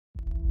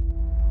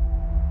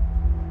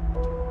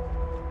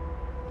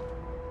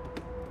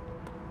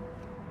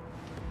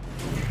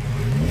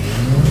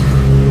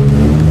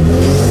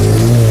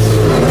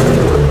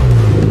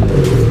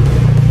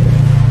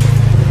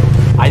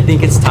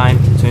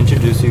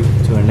introduce you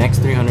to our next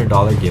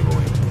 $300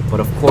 giveaway.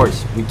 But of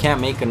course, we can't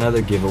make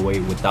another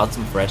giveaway without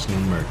some fresh new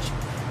merch.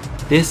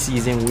 This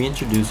season, we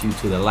introduce you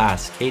to the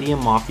last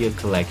KTM Mafia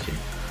collection.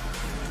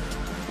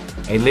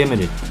 A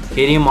limited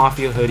KTM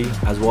Mafia hoodie,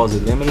 as well as a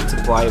limited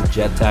supply of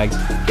jet tags,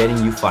 getting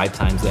you 5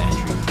 times the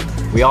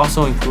entry. We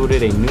also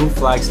included a new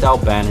flag style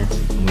banner,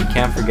 and we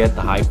can't forget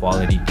the high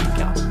quality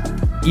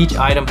decals. Each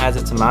item has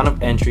its amount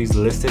of entries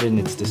listed in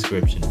its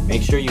description.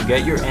 Make sure you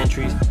get your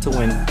entries to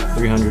win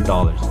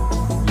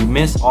 $300. You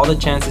miss all the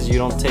chances you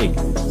don't take.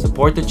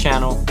 Support the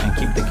channel and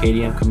keep the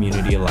KTM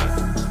community alive.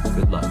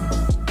 Good luck.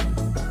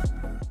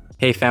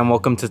 Hey fam,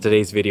 welcome to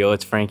today's video.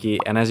 It's Frankie,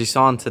 and as you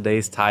saw in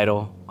today's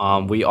title,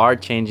 we are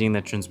changing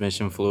the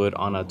transmission fluid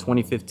on a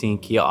 2015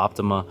 Kia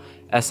Optima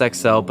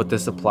SXL, but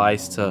this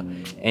applies to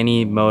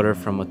any motor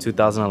from a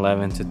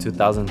 2011 to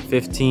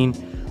 2015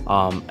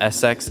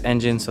 SX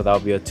engine, so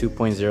that'll be a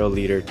 2.0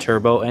 liter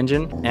turbo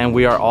engine. And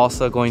we are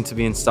also going to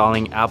be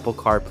installing Apple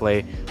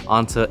CarPlay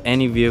onto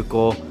any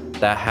vehicle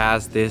that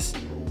has this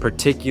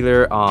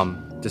particular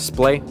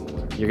display.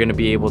 You're going to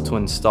be able to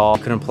install.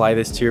 You can apply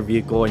this to your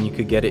vehicle and you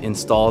could get it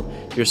installed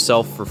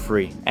yourself for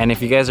free. And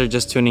if you guys are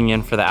just tuning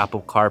in for the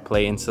Apple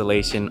CarPlay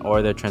installation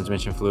or the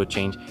transmission fluid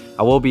change,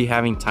 I will be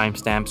having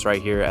timestamps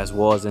right here as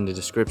well as in the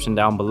description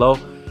down below.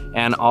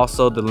 And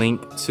also the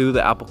link to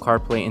the Apple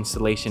CarPlay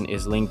installation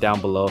is linked down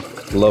below.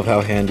 Love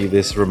how handy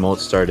this remote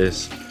start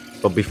is.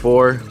 But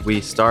before we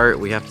start,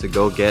 we have to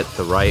go get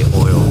the right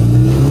oil.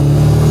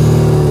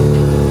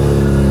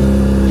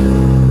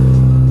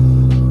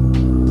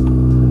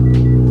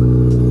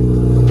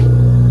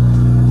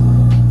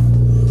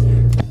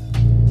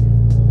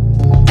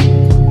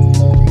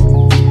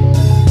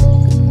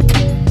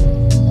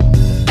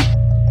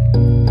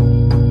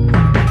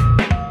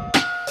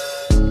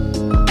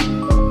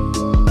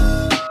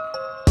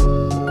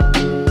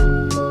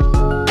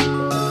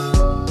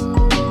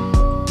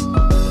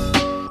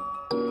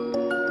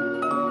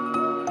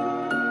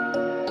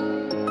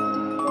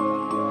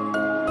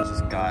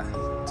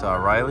 To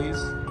our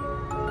Riley's.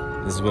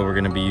 This is what we're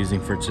going to be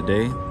using for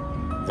today.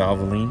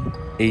 Valvoline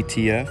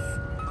ATF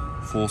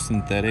full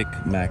synthetic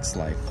max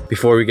life.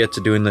 Before we get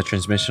to doing the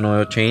transmission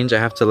oil change, I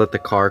have to let the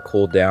car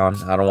cool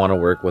down. I don't want to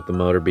work with the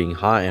motor being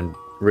hot and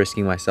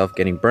risking myself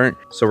getting burnt,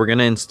 so we're going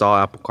to install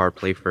Apple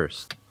CarPlay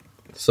first.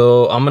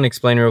 So I'm going to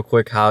explain real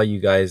quick how you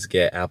guys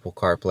get Apple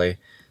CarPlay.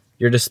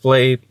 Your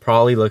display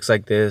probably looks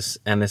like this,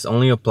 and this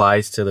only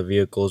applies to the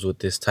vehicles with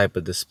this type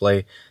of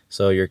display.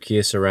 So your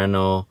Kia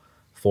Sorento,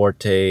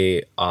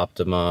 Forte,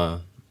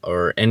 Optima,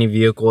 or any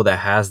vehicle that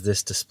has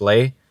this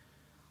display,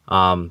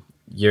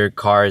 your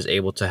car is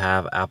able to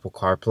have Apple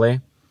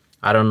CarPlay.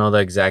 I don't know the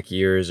exact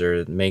years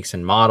or makes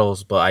and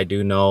models, but I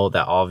do know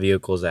that all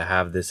vehicles that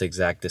have this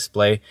exact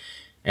display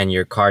and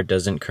your car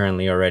doesn't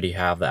currently already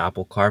have the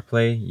Apple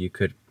CarPlay, you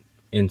could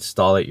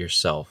install it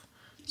yourself.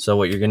 So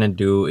what you're gonna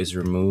do is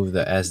remove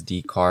the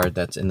SD card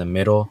that's in the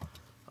middle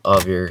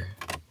of your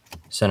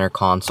center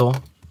console.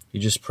 You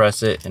just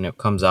press it and it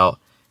comes out.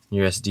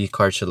 Your SD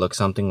card should look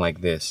something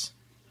like this.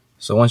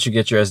 So once you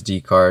get your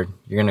SD card,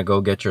 you're gonna go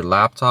get your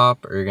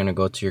laptop or you're gonna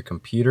go to your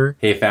computer.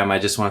 Hey fam, I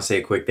just wanna say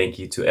a quick thank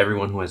you to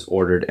everyone who has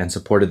ordered and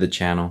supported the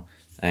channel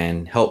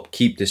and helped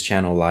keep this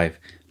channel alive.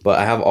 But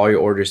I have all your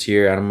orders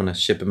here and I'm gonna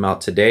ship them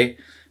out today.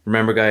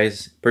 Remember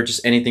guys,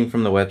 purchase anything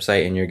from the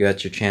website and you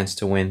get your chance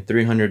to win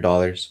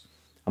 $300.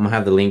 I'm gonna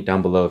have the link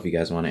down below if you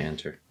guys wanna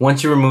enter.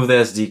 Once you remove the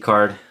SD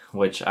card,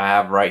 which I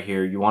have right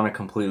here, you wanna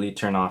completely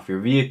turn off your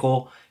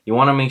vehicle. You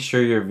want to make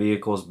sure your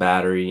vehicle's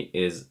battery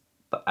is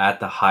at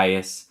the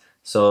highest.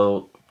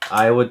 So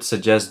I would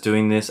suggest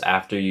doing this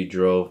after you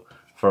drove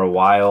for a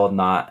while,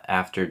 not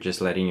after just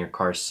letting your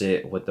car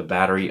sit with the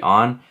battery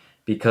on,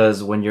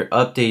 because when you're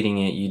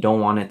updating it, you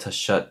don't want it to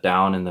shut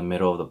down in the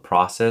middle of the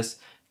process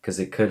because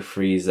it could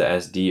freeze the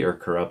SD or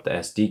corrupt the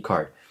SD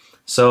card.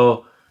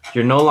 So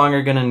you're no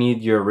longer going to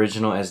need your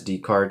original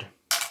SD card.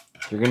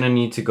 You're going to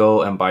need to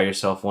go and buy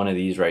yourself one of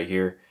these right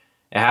here.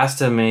 You have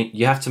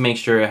to make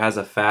sure it has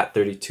a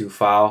FAT32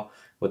 file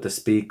with the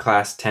speed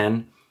class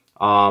 10.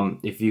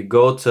 If you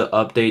go to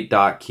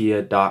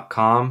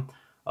update.kia.com,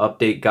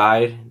 update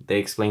guide, they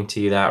explain to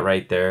you that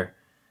right there.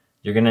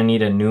 You're gonna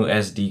need a new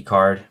SD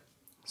card.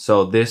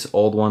 So this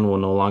old one will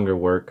no longer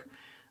work.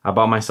 I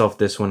bought myself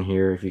this one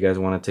here if you guys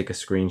want to take a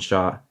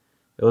screenshot.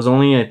 It was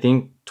only, I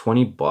think,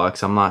 20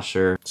 bucks, I'm not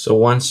sure. So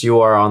once you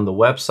are on the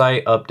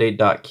website,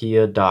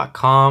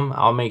 update.kia.com,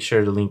 I'll make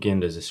sure to link in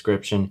the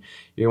description.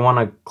 You want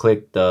to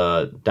click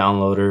the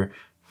downloader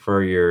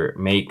for your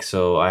make.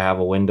 So I have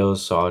a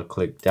Windows, so I would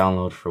click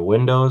download for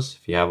Windows.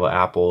 If you have an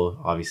Apple,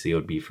 obviously it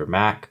would be for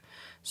Mac.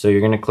 So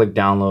you're going to click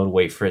download,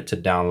 wait for it to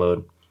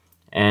download.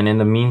 And in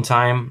the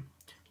meantime,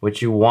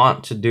 what you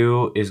want to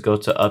do is go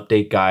to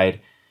update guide.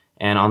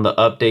 And on the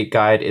update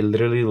guide, it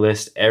literally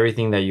lists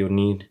everything that you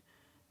need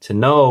to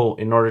know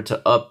in order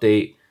to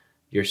update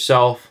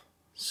yourself.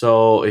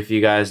 So if you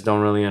guys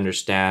don't really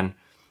understand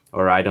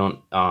or I don't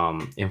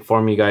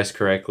inform you guys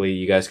correctly,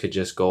 you guys could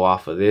just go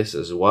off of this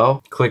as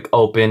well. Click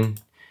open.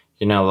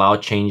 You're gonna allow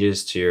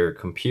changes to your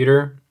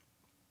computer.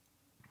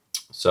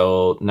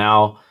 So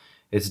now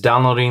It's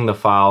downloading the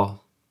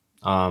file.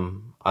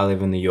 I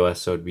live in the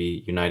US, so it'd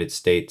be United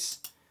States.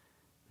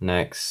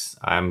 Next,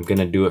 I'm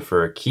gonna do it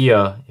for a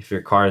Kia. If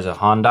your car is a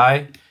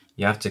Hyundai,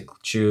 you have to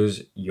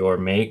choose your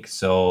make.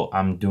 So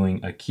I'm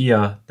doing a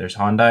Kia. There's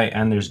Hyundai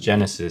and there's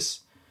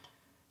Genesis.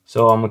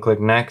 So I'm gonna click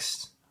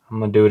next. I'm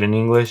gonna do it in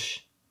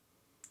English.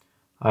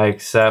 I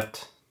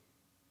accept.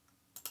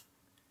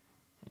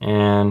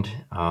 And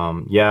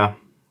yeah,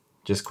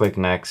 just click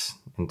next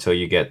until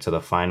you get to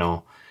the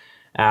final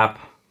app.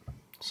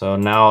 So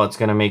now it's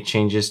gonna make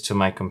changes to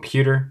my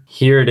computer.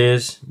 Here it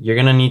is. You're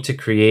gonna need to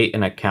create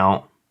an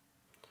account.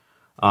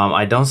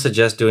 I don't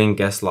suggest doing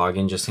guest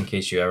login just in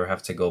case you ever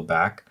have to go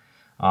back.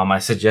 I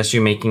suggest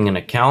you making an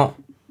account.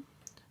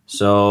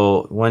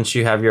 So once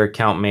you have your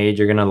account made,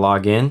 you're gonna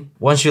log in.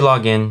 Once you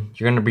log in,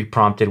 you're gonna be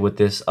prompted with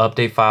this: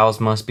 update files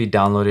must be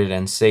downloaded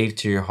and saved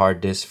to your hard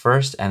disk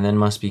first, and then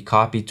must be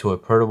copied to a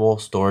portable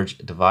storage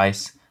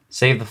device.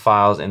 Save the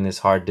files in this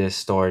hard disk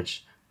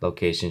storage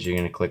locations. You're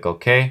gonna click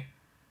OK.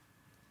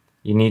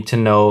 You need to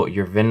know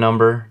your VIN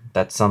number.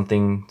 That's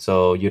something,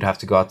 so you'd have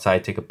to go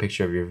outside, take a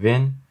picture of your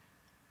VIN.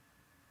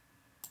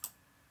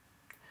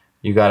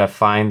 You gotta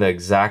find the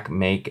exact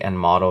make and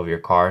model of your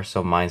car.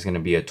 So mine's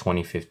gonna be a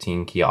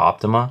 2015 Kia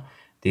Optima.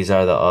 These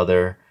are the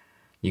other,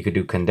 you could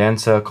do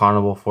Cadenza,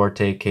 Carnival,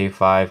 Forte,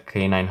 K5,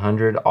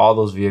 K900, all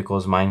those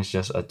vehicles. Mine's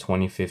just a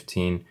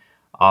 2015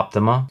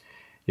 Optima.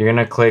 You're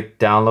gonna click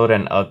download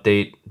and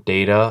update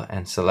data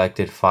and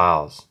selected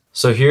files.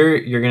 So here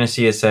you're gonna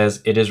see it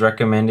says it is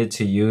recommended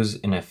to use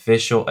an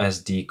official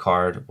SD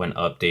card when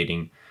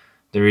updating.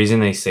 The reason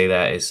they say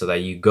that is so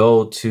that you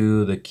go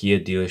to the Kia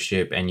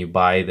dealership and you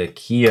buy the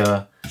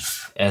Kia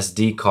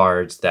SD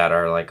cards that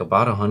are like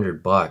about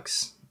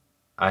 $100.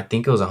 I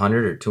think it was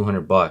 100 or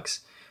 200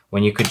 bucks,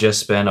 when you could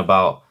just spend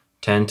about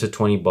 10 to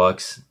 20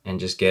 bucks and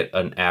just get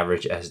an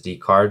average SD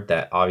card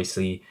that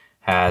obviously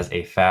has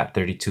a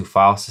FAT32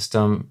 file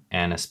system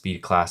and a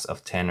speed class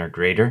of 10 or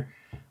greater,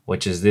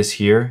 which is this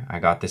here. I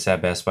got this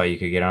at Best Buy. You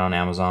could get it on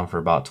Amazon for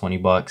about 20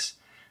 bucks.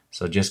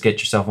 So just get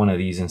yourself one of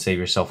these and save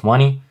yourself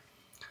money.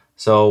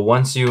 So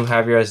once you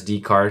have your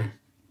SD card,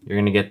 you're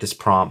gonna get this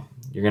prompt.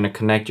 You're gonna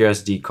connect your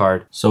SD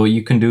card. So what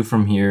you can do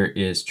from here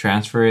is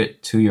transfer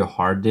it to your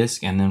hard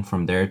disk, and then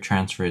from there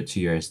transfer it to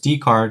your SD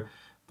card.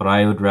 But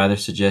I would rather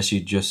suggest you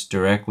just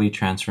directly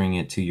transferring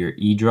it to your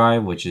E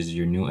drive, which is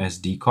your new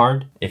SD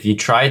card. If you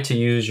try to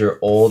use your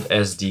old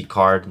SD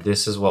card,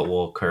 this is what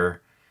will occur.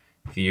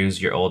 If you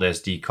use your old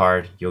SD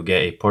card, you'll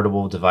get a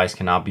portable device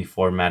cannot be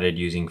formatted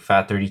using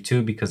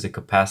FAT32 because the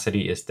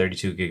capacity is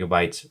 32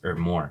 gigabytes or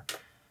more.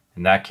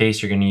 In that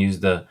case, you're going to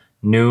use the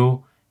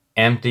new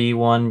empty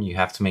one. You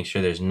have to make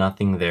sure there's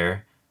nothing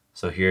there.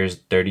 So here's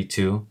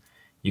 32.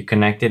 You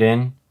connect it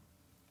in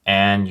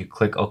and you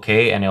click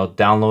OK, and it'll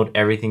download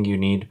everything you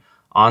need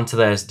onto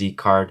the SD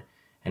card,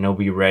 and it'll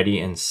be ready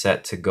and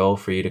set to go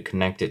for you to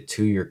connect it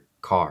to your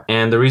car.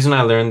 And the reason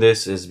I learned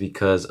this is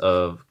because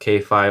of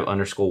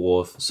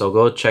K5_Wolf. So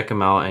go check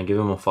him out and give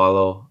him a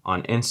follow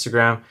on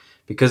Instagram.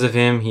 Because of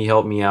him, he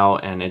helped me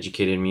out and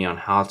educated me on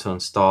how to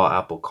install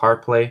Apple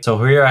CarPlay.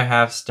 So here I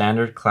have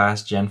standard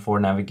class Gen 4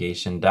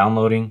 navigation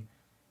downloading.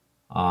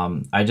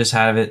 I just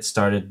have it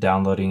started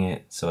downloading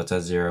it, so it's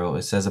at 0.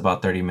 It says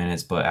about 30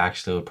 minutes, but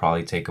actually it would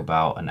probably take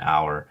about an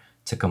hour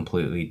to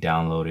completely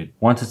download it.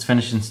 Once it's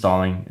finished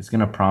installing, it's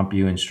gonna prompt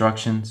you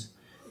instructions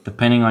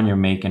depending on your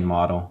make and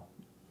model.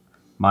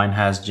 Mine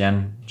has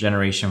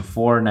Generation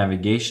 4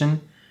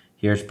 navigation.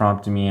 Here it's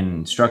prompting me and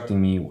instructing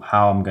me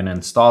how I'm gonna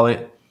install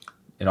it.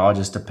 It all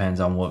just depends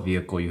on what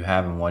vehicle you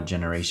have and what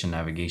generation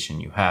navigation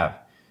you have.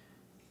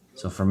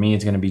 So for me,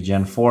 it's gonna be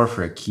Gen 4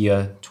 for a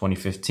Kia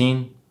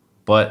 2015,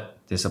 but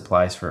this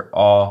applies for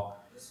all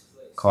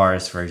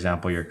cars. For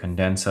example, your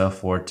Cadenza,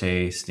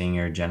 Forte,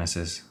 Stinger,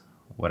 Genesis,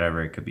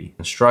 whatever it could be.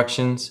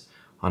 Instructions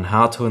on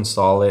how to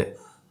install it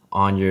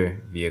on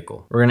your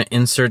vehicle. We're gonna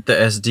insert the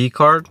SD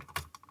card,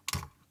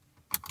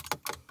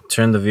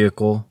 turn the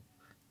vehicle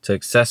to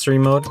accessory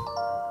mode.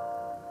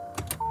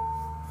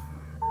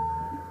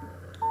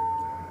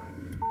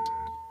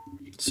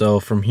 So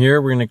from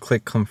here, we're gonna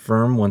click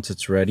confirm once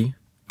it's ready.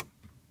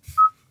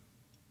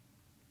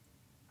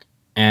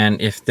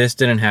 And if this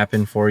didn't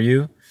happen for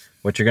you,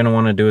 what you're gonna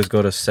wanna do is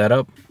go to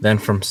setup. Then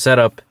from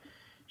setup,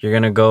 you're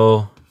gonna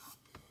go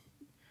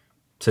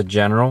to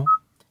general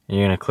and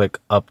you're gonna click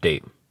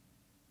update.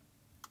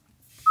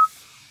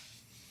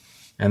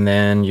 And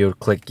then you'll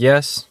click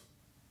yes.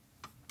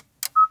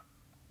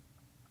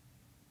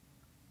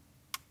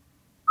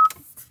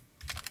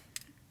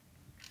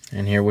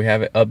 And here we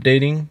have it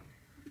updating.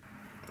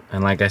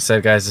 And like I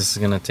said, guys, this is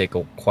gonna take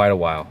quite a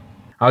while.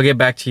 I'll get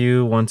back to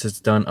you once it's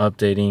done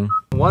updating.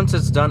 Once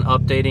it's done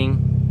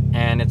updating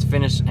and it's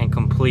finished and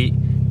complete,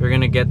 you're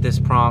gonna get this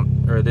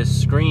prompt or this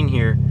screen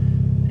here.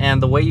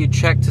 And the way you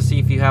check to see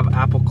if you have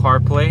Apple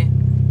CarPlay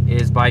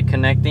is by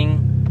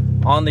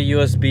connecting on the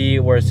USB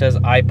where it says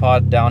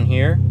iPod down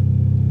here.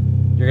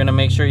 You're gonna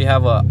make sure you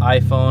have an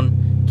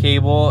iPhone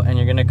cable and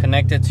you're gonna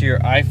connect it to your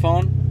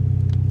iPhone.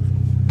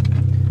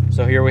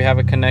 So here we have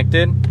it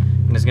connected.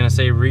 And it's gonna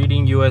say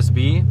reading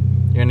USB.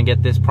 You're gonna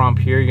get this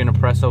prompt here. You're gonna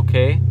press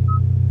OK.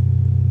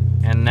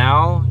 And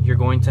now you're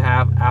going to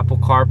have Apple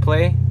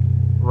CarPlay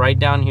right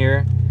down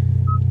here.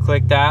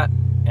 Click that,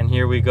 and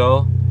here we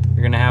go.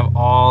 You're gonna have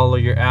all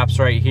of your apps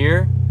right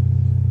here.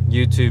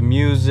 YouTube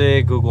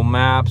Music, Google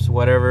Maps,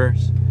 whatever.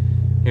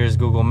 Here's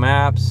Google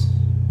Maps.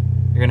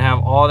 You're gonna have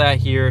all that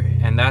here,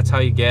 and that's how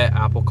you get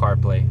Apple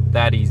CarPlay.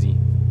 That easy.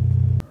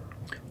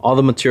 All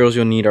the materials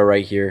you'll need are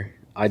right here.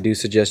 I do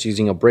suggest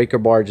using a breaker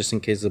bar just in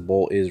case the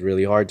bolt is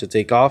really hard to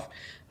take off.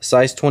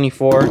 Size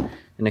 24,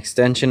 an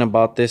extension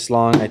about this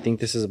long. I think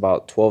this is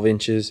about 12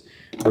 inches.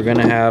 We're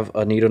gonna have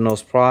a needle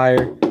nose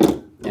plier,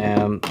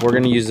 and we're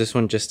gonna use this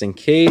one just in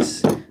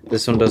case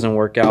this one doesn't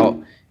work out.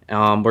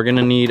 We're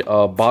gonna need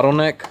a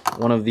bottleneck,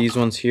 one of these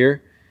ones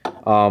here,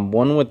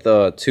 one with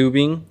the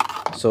tubing.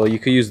 So you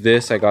could use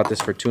this. I got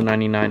this for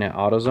 $2.99 at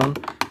AutoZone,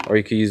 or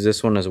you could use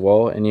this one as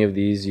well. Any of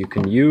these you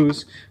can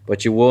use,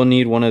 but you will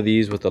need one of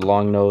these with a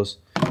long nose,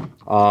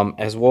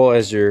 as well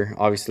as your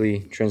obviously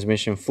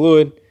transmission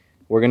fluid.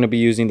 We're going to be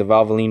using the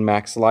Valvoline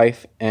Max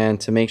Life, and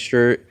to make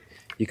sure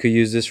you could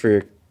use this for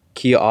your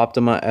Kia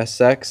Optima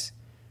SX,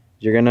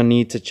 you're going to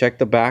need to check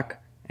the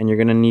back, and you're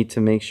going to need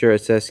to make sure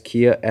it says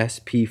Kia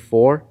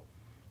SP4,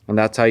 and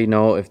that's how you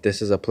know if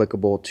this is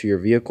applicable to your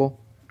vehicle.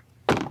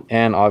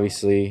 And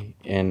obviously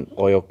an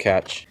oil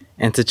catch.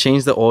 And to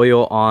change the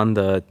oil on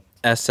the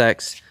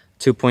SX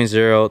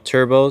 2.0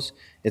 turbos,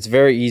 it's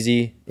very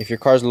easy. If your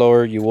car's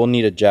lower, you will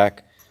need a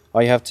jack.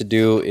 All you have to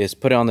do is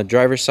put it on the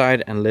driver's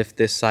side and lift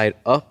this side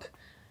up.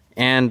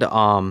 And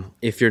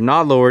if you're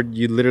not lowered,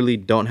 you literally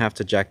don't have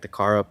to jack the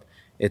car up.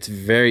 It's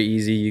very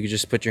easy. You can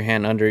just put your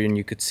hand under it and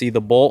you could see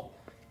the bolt,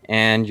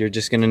 and you're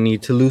just gonna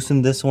need to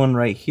loosen this one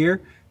right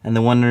here and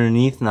the one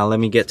underneath. Now let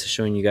me get to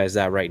showing you guys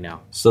that right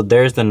now. So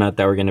there's the nut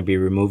that we're gonna be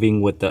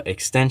removing with the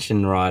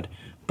extension rod.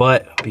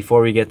 But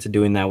before we get to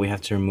doing that, we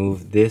have to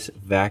remove this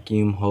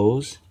vacuum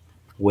hose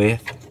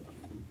with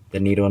the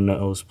needle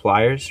nose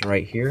pliers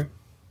right here.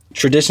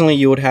 Traditionally,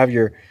 you would have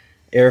your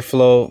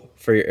airflow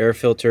for your air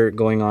filter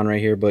going on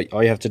right here, but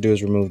all you have to do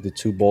is remove the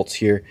two bolts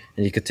here,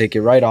 and you could take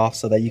it right off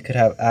so that you could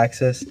have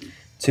access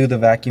to the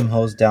vacuum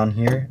hose down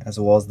here, as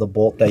well as the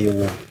bolt that you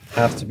will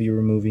have to be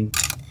removing.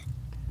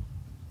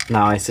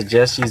 Now I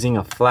suggest using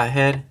a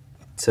flathead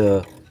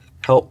to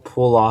help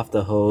pull off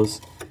the hose,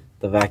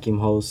 the vacuum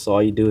hose. So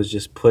all you do is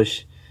just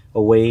push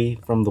away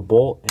from the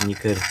bolt, and you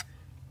could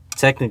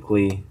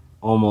technically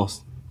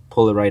almost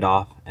pull it right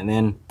off, and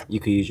then you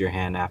could use your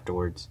hand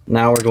afterwards.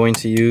 Now we're going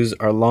to use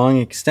our long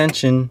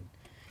extension.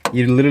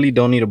 You literally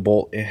don't need a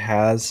bolt. It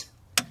has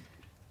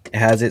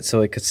it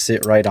so it could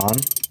sit right on,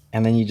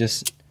 and then you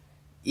just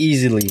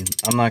easily,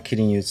 I'm not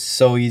kidding you, it's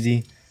so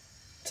easy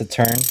to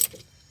turn.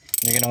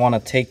 You're going to want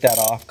to take that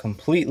off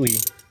completely,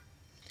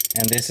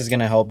 and this is going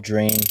to help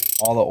drain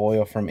all the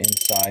oil from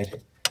inside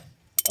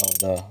of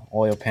the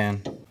oil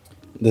pan.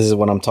 This is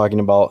what I'm talking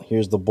about.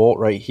 Here's the bolt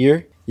right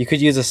here. You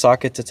could use a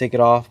socket to take it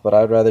off, but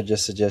I'd rather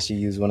just suggest you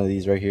use one of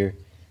these right here.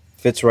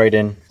 Fits right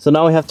in. So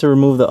now we have to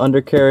remove the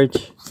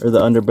undercarriage or the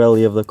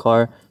underbelly of the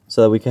car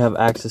so that we can have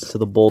access to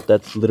the bolt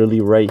that's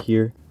literally right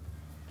here.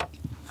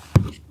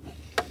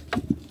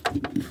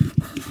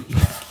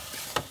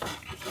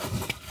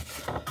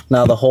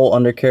 Now the whole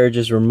undercarriage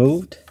is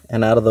removed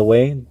and out of the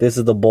way. This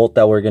is the bolt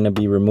that we're going to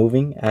be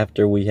removing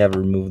after we have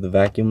removed the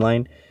vacuum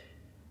line.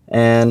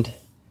 And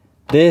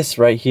this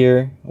right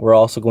here, we're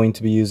also going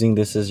to be using.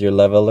 This is your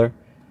leveler.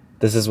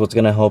 This is what's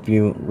going to help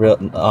you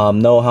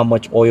know how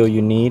much oil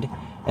you need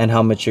and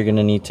how much you're going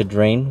to need to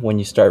drain when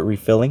you start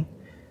refilling.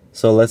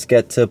 So let's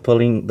get to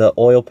pulling the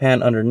oil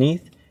pan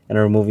underneath and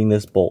removing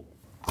this bolt.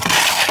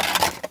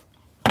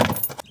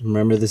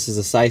 Remember, this is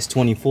a size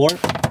 24.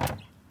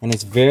 And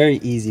it's very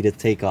easy to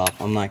take off.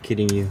 I'm not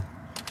kidding you.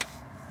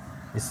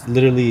 It's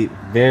literally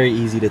very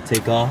easy to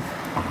take off.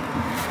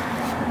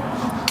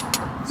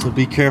 So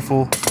be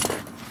careful.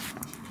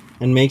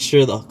 And make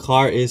sure the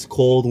car is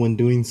cold when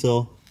doing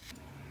so.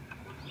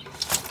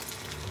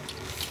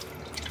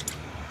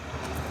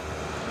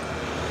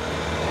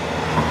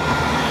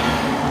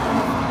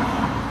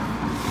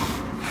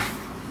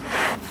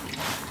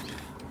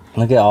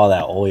 Look at all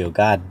that oil.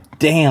 God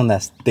damn,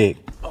 that's thick.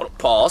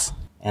 Pause.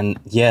 And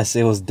yes,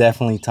 it was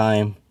definitely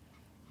time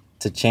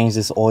to change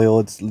this oil.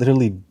 It's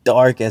literally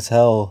dark as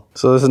hell.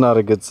 So this is not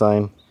a good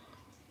sign.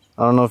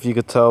 I don't know if you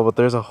could tell, but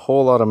there's a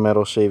whole lot of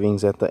metal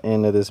shavings at the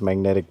end of this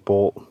magnetic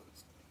bolt.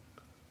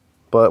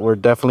 But we're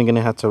definitely going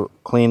to have to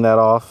clean that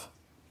off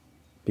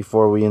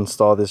before we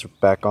install this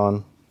back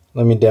on.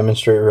 Let me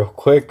demonstrate real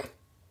quick.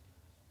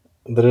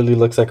 It literally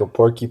looks like a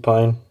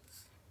porcupine.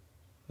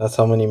 That's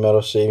how many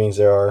metal shavings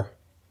there are.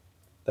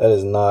 That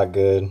is not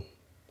good.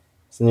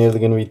 It's nearly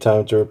going to be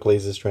time to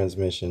replace this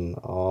transmission.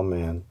 Oh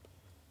man,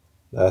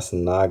 that's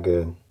not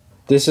good.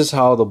 This is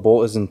how the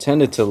bolt is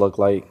intended to look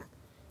like,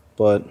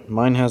 but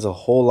mine has a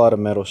whole lot of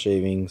metal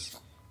shavings,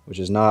 which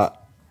is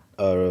not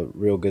a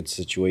real good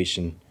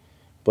situation.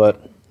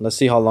 But let's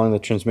see how long the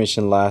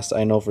transmission lasts.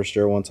 I know for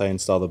sure once I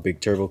install the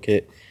big turbo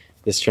kit,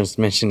 this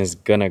transmission is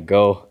gonna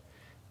go.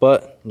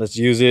 But let's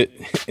use it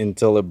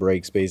until it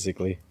breaks,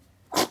 basically.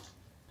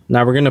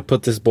 Now we're gonna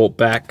put this bolt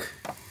back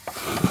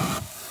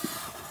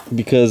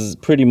because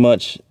pretty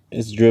much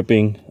it's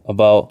dripping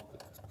about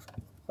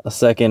a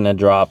second a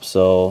drop,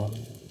 so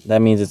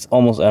that means it's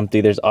almost empty.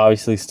 There's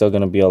obviously still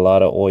gonna be a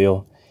lot of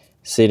oil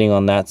sitting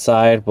on that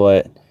side,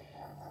 but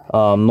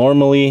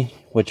normally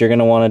what you're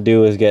gonna want to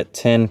do is get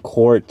 10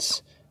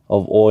 quarts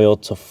of oil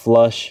to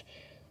flush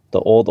the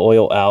old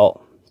oil out,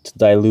 to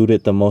dilute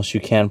it the most you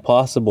can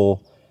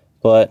possible.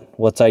 But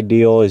what's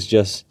ideal is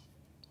just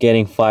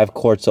getting 5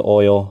 quarts of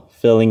oil,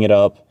 filling it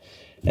up,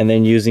 and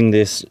then using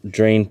this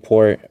drain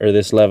port or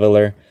this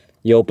leveler,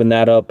 you open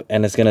that up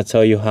and it's gonna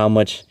tell you how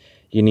much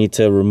you need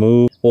to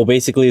remove. Well,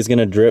 basically it's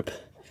gonna drip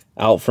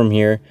out from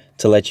here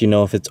to let you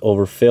know if it's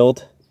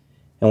overfilled.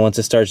 And once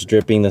it starts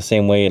dripping the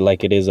same way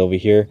like it is over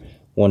here,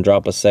 1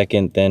 drop a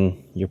second,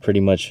 then you're pretty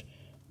much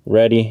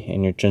ready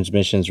and your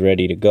transmission's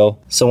ready to go.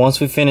 So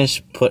once we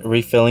finish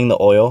refilling the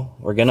oil,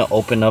 we're gonna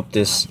open up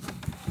this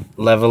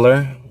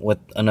leveler with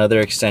another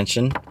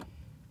extension.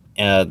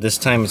 This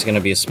time it's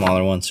gonna be a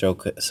smaller one so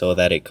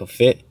that it could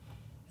fit,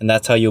 and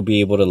that's how you'll be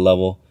able to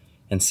level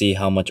and see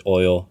how much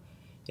oil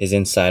is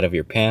inside of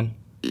your pan.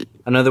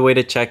 Another way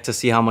to check to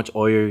see how much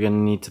oil you're gonna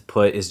need to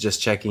put is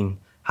just checking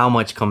how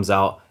much comes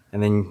out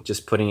and then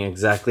just putting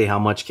exactly how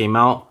much came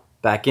out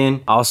back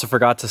in. I also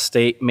forgot to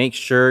state, make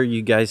sure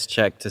you guys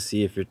check to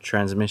see if your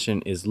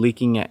transmission is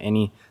leaking at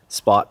any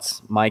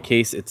spots. My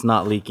case, it's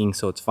not leaking,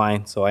 so it's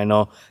fine. So I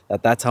know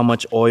that that's how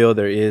much oil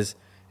there is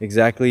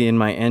exactly in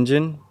my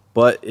engine.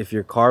 But if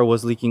your car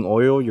was leaking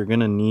oil, you're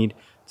gonna need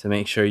to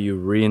make sure you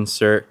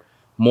reinsert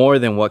more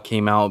than what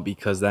came out,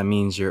 because that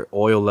means your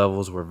oil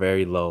levels were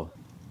very low.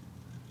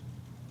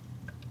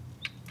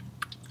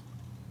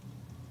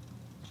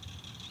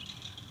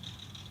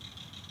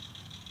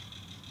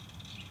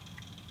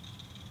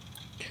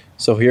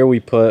 So here we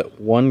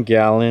put 1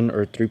 gallon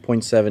or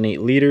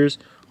 3.78 liters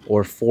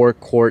or 4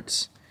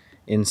 quarts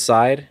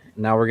inside.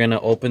 Now we're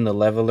gonna open the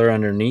leveler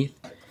underneath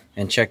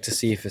and check to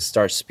see if it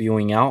starts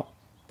spewing out.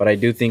 But I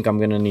do think I'm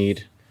gonna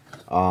need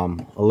a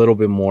little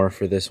bit more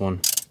for this one.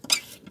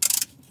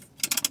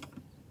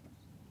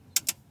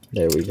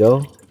 There we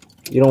go.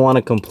 You don't want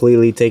to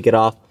completely take it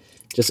off.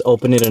 Just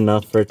open it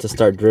enough for it to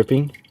start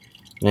dripping.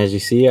 And as you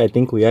see, I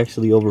think we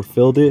actually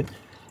overfilled it.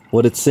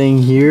 What it's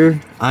saying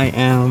here, I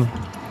am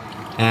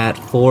at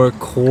 4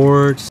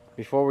 quarts.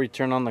 Before we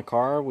turn on the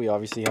car, we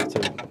obviously have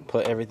to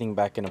put everything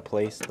back into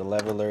place. The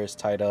leveler is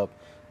tied up.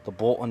 The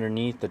bolt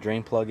underneath the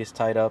drain plug is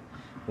tied up.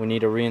 We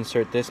need to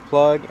reinsert this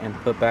plug and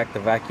put back the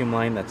vacuum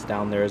line that's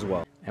down there as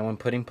well. And when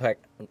putting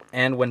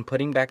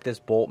back this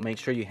bolt, make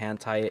sure you hand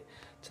tie it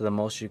to the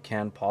most you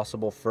can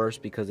possible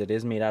first, because it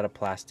is made out of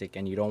plastic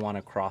and you don't want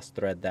to cross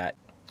thread that.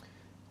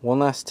 One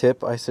last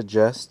tip I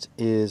suggest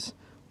is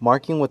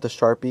marking with the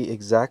Sharpie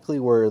exactly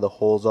where the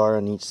holes are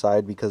on each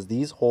side, because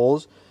these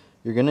holes,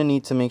 you're going to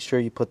need to make sure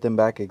you put them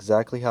back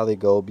exactly how they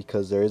go,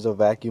 because there is a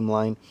vacuum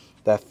line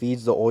that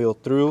feeds the oil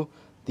through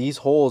these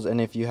holes, and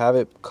if you have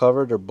it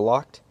covered or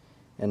blocked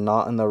and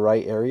not in the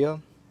right area,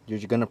 you're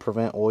going to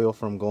prevent oil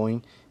from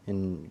going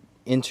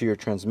into your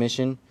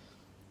transmission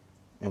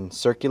and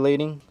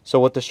circulating. So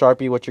with the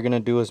Sharpie, what you're going to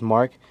do is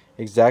mark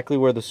exactly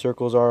where the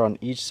circles are on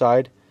each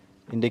side,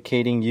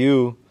 indicating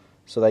you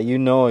so that you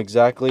know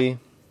exactly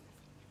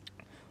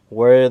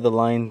where the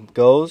line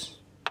goes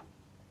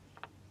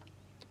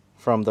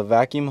from the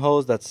vacuum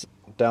hose that's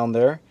down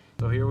there.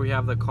 So here we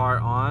have the car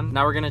on.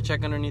 Now we're going to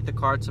check underneath the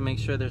car to make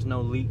sure there's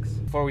no leaks.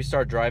 Before we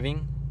start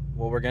driving,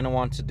 what we're going to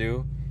want to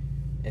do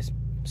is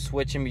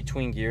switch in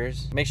between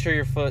gears. Make sure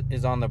your foot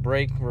is on the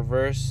brake,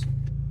 reverse,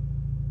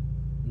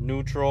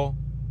 neutral,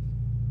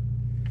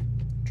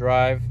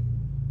 drive,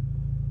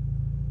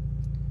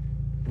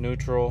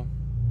 neutral,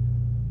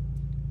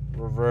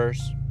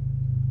 reverse,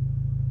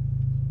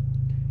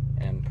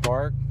 and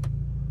park.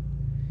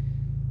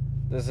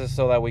 This is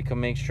so that we can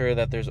make sure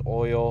that there's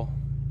oil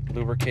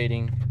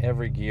lubricating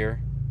every gear.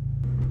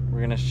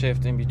 We're gonna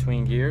shift in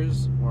between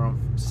gears. We're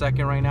on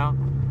second right now.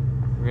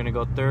 We're gonna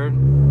go third,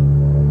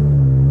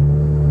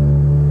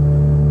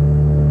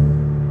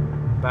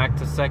 back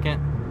to second,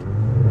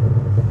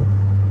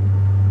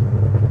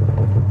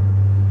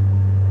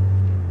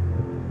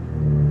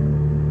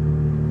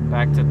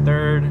 back to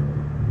third,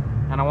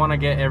 and I want to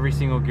get every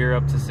single gear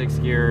up to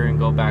 6th gear and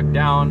go back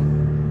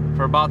down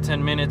for about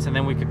 10 minutes, and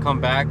then we could come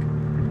back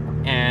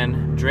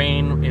and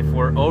drain if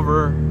we're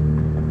over,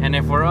 and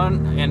if we're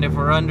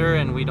under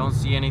and we don't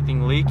see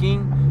anything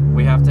leaking,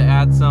 we have to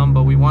add some.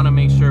 But we want to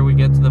make sure we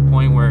get to the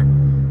point where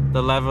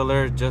the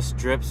leveler just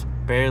drips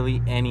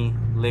barely any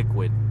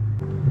liquid.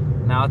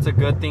 Now it's a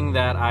good thing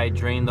that I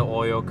drained the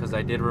oil, because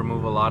I did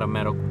remove a lot of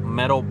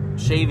metal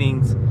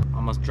shavings.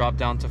 I must drop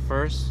down to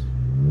first.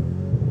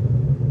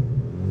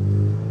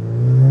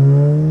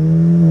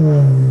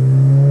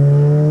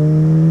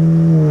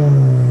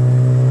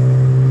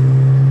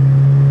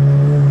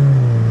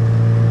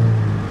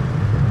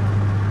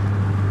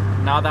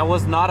 Now that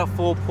was not a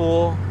full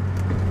pull.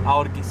 I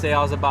would say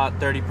I was about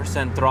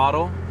 30%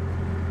 throttle,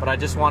 but I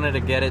just wanted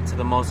to get it to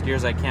the most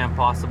gears I can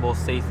possible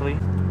safely.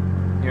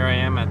 Here I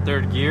am at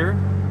 3rd gear,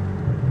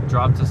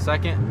 drop to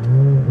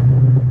 2nd.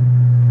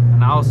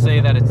 and I'll say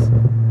that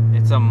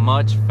it's a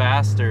much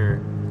faster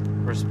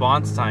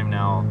response time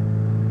now.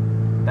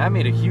 That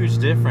made a huge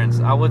difference.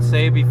 I would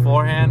say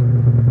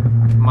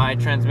beforehand my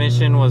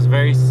transmission was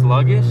very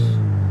sluggish,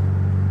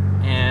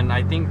 and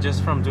I think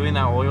just from doing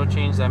that oil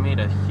change, that made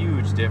a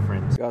huge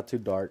difference. It got too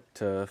dark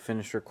to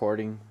finish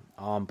recording,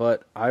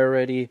 but I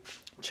already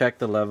checked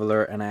the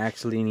leveler, and I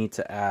actually need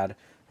to add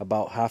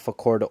about half a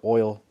quart of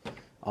oil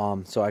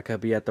so I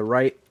could be at the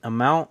right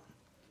amount.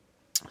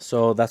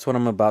 So that's what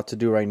I'm about to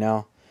do right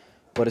now,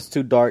 but it's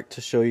too dark to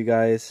show you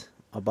guys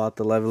about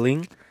the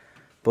leveling.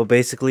 But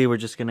basically we're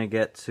just gonna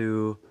get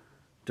to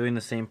doing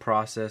the same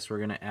process. We're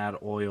gonna add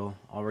oil.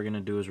 All we're gonna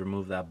do is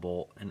remove that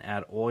bolt and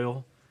add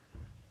oil,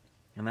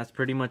 and that's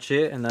pretty much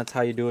it. And that's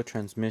how you do a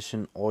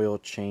transmission oil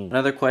change.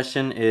 Another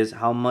question is,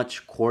 how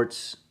much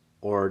quarts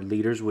or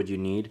liters would you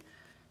need?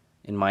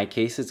 In my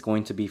case, it's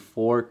going to be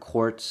 4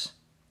 quarts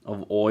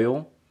of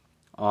oil.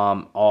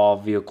 All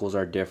vehicles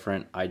are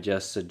different. I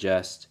just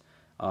suggest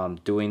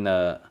doing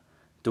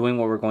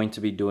what we're going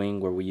to be doing,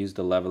 where we use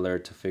the leveler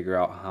to figure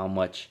out how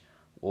much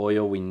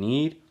oil we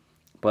need.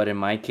 But in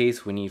my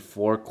case, we need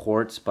 4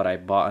 quarts, but I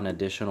bought an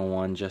additional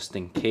one just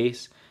in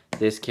case.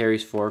 This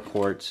carries 4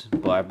 quarts,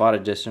 but I bought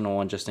an additional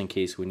one just in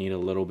case we need a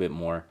little bit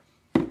more.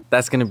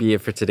 That's gonna be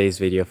it for today's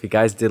video. If you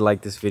guys did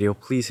like this video,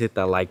 please hit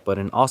that like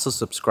button. Also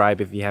subscribe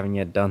if you haven't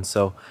yet done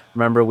so.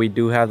 Remember, we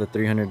do have the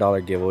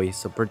 $300 giveaway,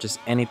 so purchase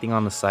anything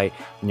on the site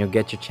and you'll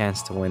get your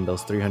chance to win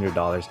those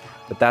 $300.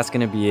 But that's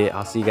gonna be it.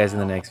 I'll see you guys in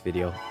the next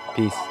video.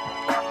 Peace.